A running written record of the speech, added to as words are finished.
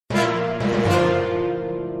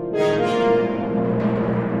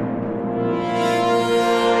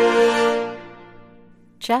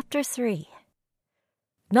Chapter 3.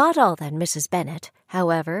 Not all that Mrs. Bennet,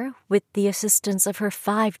 however, with the assistance of her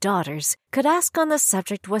 5 daughters, could ask on the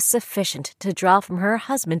subject was sufficient to draw from her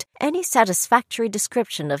husband any satisfactory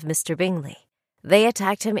description of Mr. Bingley. They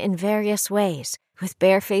attacked him in various ways, with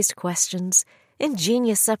barefaced questions,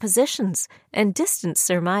 ingenious suppositions, and distant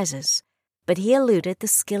surmises. But he eluded the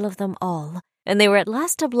skill of them all, and they were at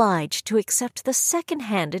last obliged to accept the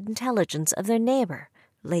second-hand intelligence of their neighbour,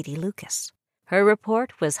 Lady Lucas. Her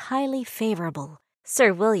report was highly favourable.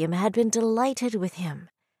 Sir William had been delighted with him.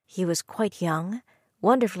 He was quite young,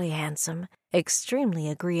 wonderfully handsome, extremely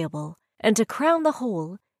agreeable, and to crown the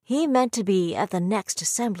whole, he meant to be at the next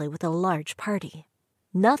assembly with a large party.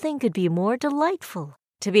 Nothing could be more delightful.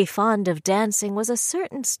 To be fond of dancing was a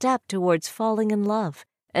certain step towards falling in love,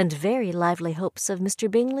 and very lively hopes of Mr.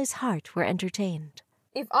 Bingley's heart were entertained.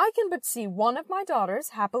 "If I can but see one of my daughters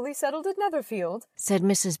happily settled at Netherfield," said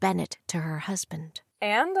Mrs. Bennet to her husband,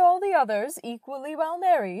 "and all the others equally well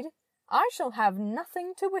married, I shall have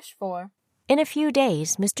nothing to wish for." In a few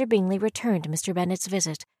days Mr. Bingley returned Mr. Bennet's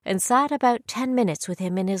visit, and sat about 10 minutes with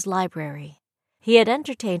him in his library. He had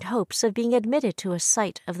entertained hopes of being admitted to a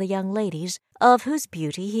sight of the young ladies, of whose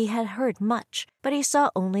beauty he had heard much, but he saw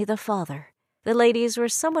only the father. The ladies were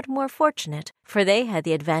somewhat more fortunate, for they had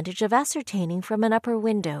the advantage of ascertaining from an upper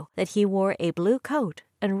window that he wore a blue coat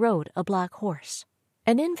and rode a black horse.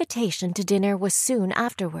 An invitation to dinner was soon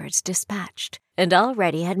afterwards dispatched, and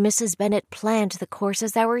already had Mrs. Bennet planned the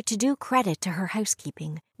courses that were to do credit to her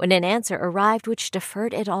housekeeping, when an answer arrived which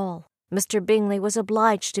deferred it all. Mr. Bingley was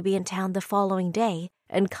obliged to be in town the following day,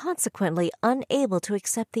 and consequently unable to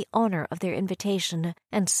accept the honour of their invitation,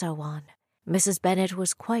 and so on. Mrs. Bennet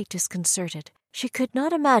was quite disconcerted. She could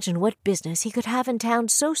not imagine what business he could have in town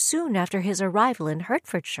so soon after his arrival in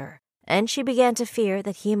Hertfordshire, and she began to fear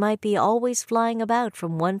that he might be always flying about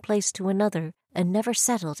from one place to another, and never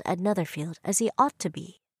settled at Netherfield as he ought to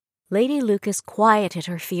be. Lady Lucas quieted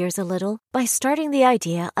her fears a little by starting the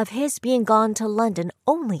idea of his being gone to London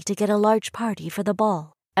only to get a large party for the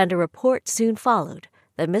ball, and a report soon followed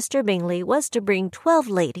that Mr. Bingley was to bring 12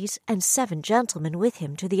 ladies and 7 gentlemen with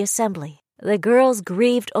him to the assembly. The girls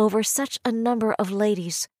grieved over such a number of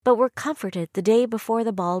ladies, but were comforted the day before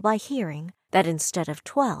the ball by hearing that instead of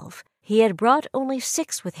 12, he had brought only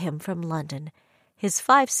 6 with him from London, his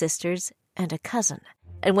 5 sisters and a cousin.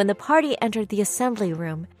 And when the party entered the assembly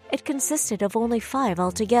room, it consisted of only 5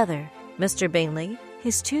 altogether: Mr. Bingley,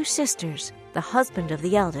 his 2 sisters, the husband of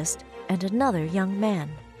the eldest, and another young man.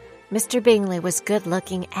 Mr. Bingley was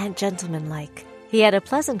good-looking and gentlemanlike. He had a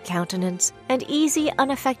pleasant countenance and easy,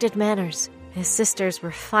 unaffected manners. His sisters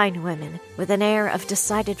were fine women, with an air of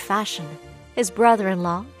decided fashion. His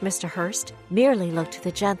brother-in-law, Mr. Hurst, merely looked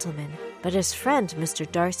the gentleman, but his friend,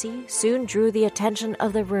 Mr. Darcy, soon drew the attention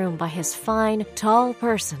of the room by his fine, tall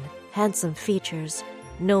person, handsome features,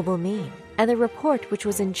 noble mien, and the report which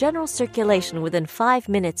was in general circulation within 5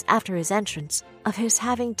 minutes after his entrance of his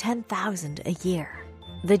having 10,000 a year.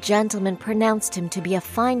 The gentleman pronounced him to be a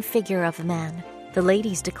fine figure of a man. The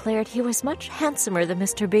ladies declared he was much handsomer than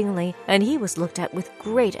Mr. Bingley, and he was looked at with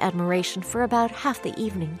great admiration for about half the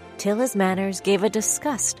evening, till his manners gave a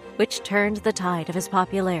disgust which turned the tide of his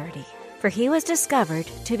popularity. For he was discovered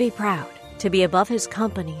to be proud, to be above his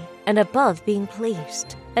company, and above being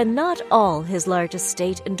pleased. And not all his large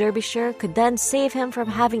estate in Derbyshire could then save him from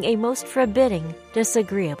having a most forbidding,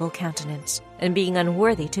 disagreeable countenance, and being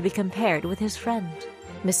unworthy to be compared with his friend.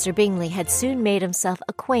 Mr. Bingley had soon made himself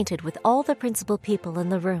acquainted with all the principal people in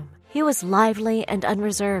the room. He was lively and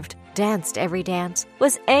unreserved, danced every dance,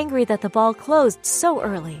 was angry that the ball closed so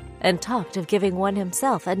early, and talked of giving one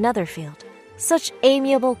himself at Netherfield. Such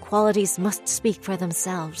amiable qualities must speak for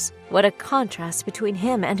themselves. What a contrast between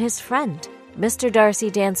him and his friend! Mr.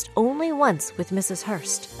 Darcy danced only once with Mrs.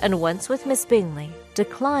 Hurst, and once with Miss Bingley,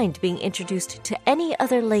 declined being introduced to any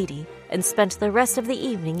other lady, and spent the rest of the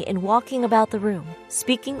evening in walking about the room,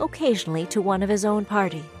 speaking occasionally to one of his own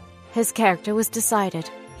party. His character was decided.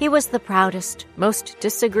 He was the proudest, most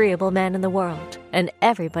disagreeable man in the world, and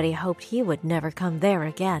everybody hoped he would never come there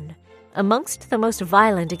again. Amongst the most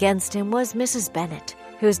violent against him was Mrs. Bennet,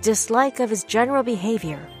 whose dislike of his general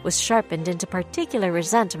behavior was sharpened into particular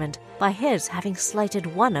resentment by his having slighted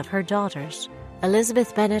one of her daughters.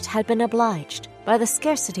 Elizabeth Bennet had been obliged, by the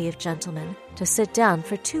scarcity of gentlemen, to sit down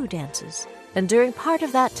for 2 dances, and during part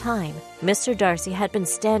of that time Mr. Darcy had been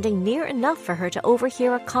standing near enough for her to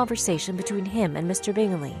overhear a conversation between him and Mr.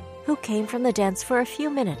 Bingley, who came from the dance for a few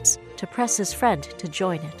minutes to press his friend to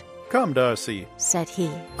join it. "Come, Darcy," said he.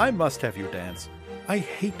 "I must have you dance. I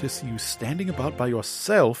hate to see you standing about by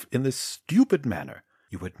yourself in this stupid manner.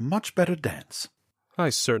 You had much better dance." "I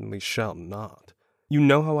certainly shall not. You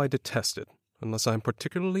know how I detest it, unless I am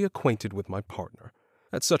particularly acquainted with my partner.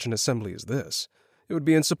 At such an assembly as this, it would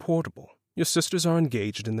be insupportable. Your sisters are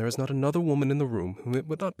engaged, and there is not another woman in the room whom it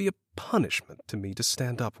would not be a punishment to me to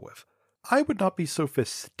stand up with. I would not be so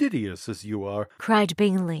fastidious as you are, cried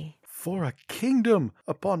Bingley. For a kingdom!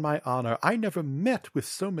 Upon my honor, I never met with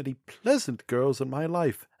so many pleasant girls in my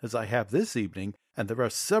life as I have this evening, and there are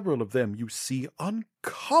several of them you see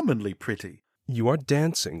uncommonly pretty. You are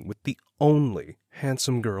dancing with the only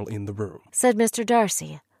handsome girl in the room, said Mr.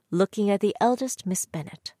 Darcy, looking at the eldest Miss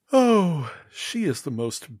Bennet. Oh, she is the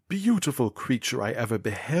most beautiful creature I ever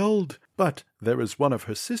beheld. But there is one of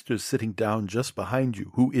her sisters sitting down just behind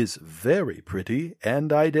you who is very pretty,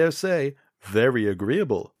 and I dare say, very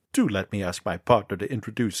agreeable. Do let me ask my partner to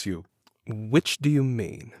introduce you. Which do you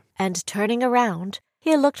mean? And turning around,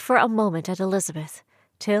 he looked for a moment at Elizabeth,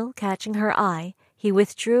 till, catching her eye, he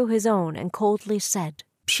withdrew his own and coldly said,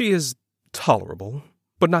 She is tolerable,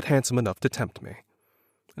 but not handsome enough to tempt me.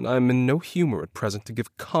 And I am in no humor at present to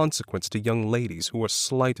give consequence to young ladies who are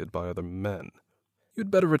slighted by other men. You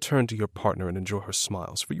had better return to your partner and enjoy her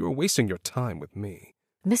smiles, for you are wasting your time with me.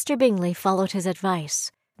 Mr. Bingley followed his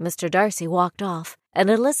advice. Mr. Darcy walked off,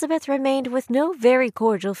 and Elizabeth remained with no very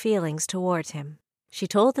cordial feelings towards him. She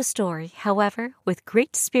told the story, however, with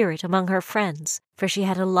great spirit among her friends, for she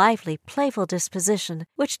had a lively, playful disposition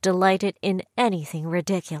which delighted in anything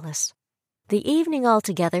ridiculous. The evening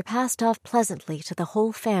altogether passed off pleasantly to the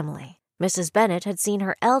whole family. Mrs. Bennet had seen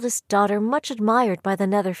her eldest daughter much admired by the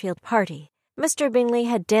Netherfield party. Mr. Bingley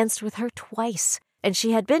had danced with her twice, and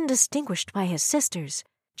she had been distinguished by his sisters.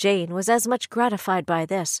 Jane was as much gratified by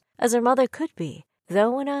this as her mother could be,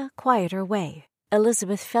 though in a quieter way.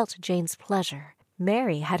 Elizabeth felt Jane's pleasure.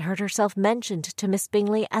 Mary had heard herself mentioned to Miss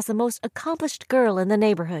Bingley as the most accomplished girl in the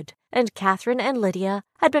neighbourhood, and Catherine and Lydia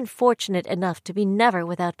had been fortunate enough to be never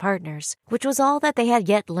without partners, which was all that they had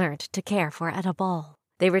yet learnt to care for at a ball.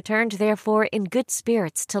 They returned, therefore, in good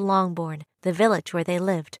spirits to Longbourn, the village where they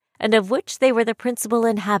lived, and of which they were the principal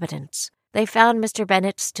inhabitants. They found Mr.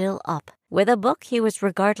 Bennet still up. With a book he was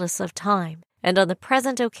regardless of time, and on the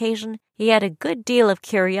present occasion he had a good deal of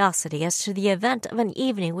curiosity as to the event of an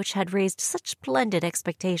evening which had raised such splendid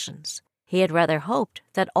expectations. He had rather hoped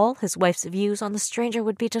that all his wife's views on the stranger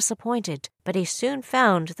would be disappointed, but he soon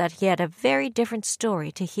found that he had a very different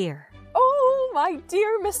story to hear. Oh, my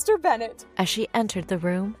dear Mr. Bennet, as she entered the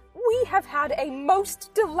room, we have had a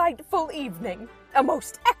most delightful evening, a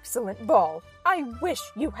most excellent ball. I wish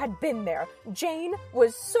you had been there. Jane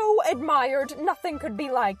was so admired, nothing could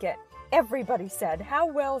be like it. Everybody said how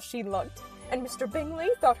well she looked, and Mr. Bingley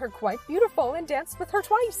thought her quite beautiful and danced with her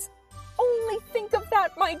twice. Only think of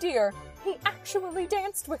that, my dear. He actually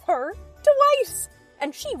danced with her twice,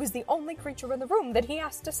 and she was the only creature in the room that he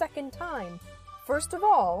asked a second time. First of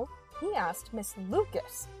all, he asked Miss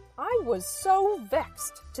Lucas. I was so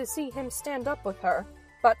vexed to see him stand up with her.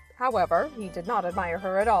 But, however, he did not admire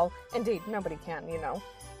her at all. Indeed, nobody can, you know.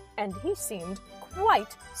 And he seemed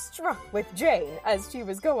quite struck with Jane as she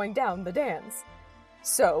was going down the dance.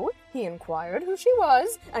 So he inquired who she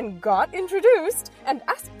was, and got introduced, and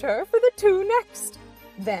asked her for the two next.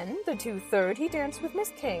 Then the 2/3 he danced with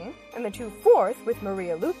Miss King, and the 2/4 with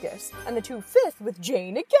Maria Lucas, and the 2/5 with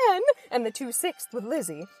Jane again, and the 2/6 with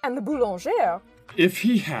Lizzie, and the boulangère. If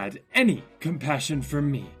he had any compassion for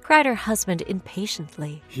me, cried her husband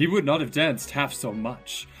impatiently, he would not have danced half so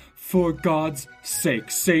much. For God's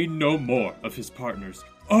sake, say no more of his partners.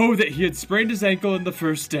 Oh, that he had sprained his ankle in the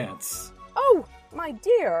first dance. Oh, my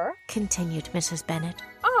dear, continued Mrs. Bennet,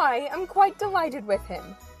 I am quite delighted with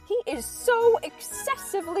him. He is so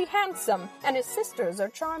excessively handsome, and his sisters are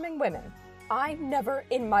charming women. I never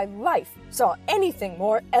in my life saw anything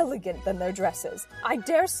more elegant than their dresses. I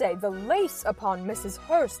dare say the lace upon Mrs.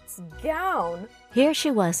 Hurst's gown... Here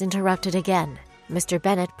she was interrupted again. Mr.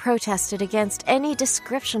 Bennet protested against any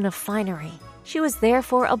description of finery. She was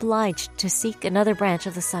therefore obliged to seek another branch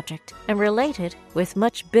of the subject, and related, with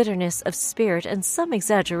much bitterness of spirit and some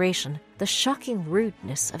exaggeration, the shocking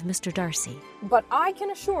rudeness of Mr. Darcy. But I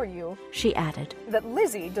can assure you, she added, that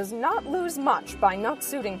Lizzie does not lose much by not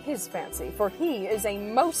suiting his fancy, for he is a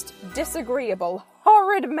most disagreeable,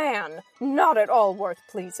 horrid man, not at all worth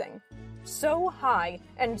pleasing. So high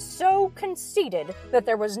and so conceited that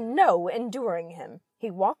there was no enduring him.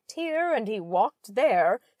 He walked here and he walked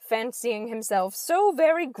there, fancying himself so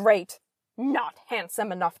very great, not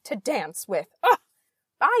handsome enough to dance with. Ugh!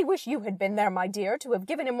 I wish you had been there, my dear, to have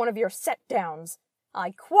given him one of your set-downs.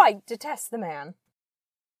 I quite detest the man.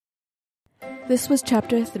 This was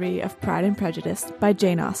Chapter 3 of Pride and Prejudice by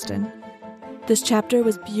Jane Austen. This chapter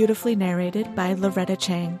was beautifully narrated by Loretta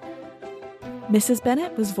Chang. Mrs.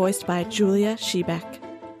 Bennet was voiced by Julia Shebeck.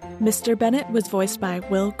 Mr. Bennet was voiced by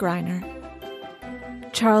Will Greiner.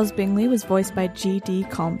 Charles Bingley was voiced by G.D.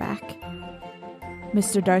 Kalmbach.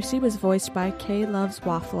 Mr. Darcy was voiced by Kay Loves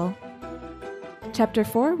Waffle. Chapter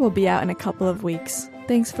 4 will be out in a couple of weeks.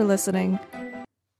 Thanks for listening.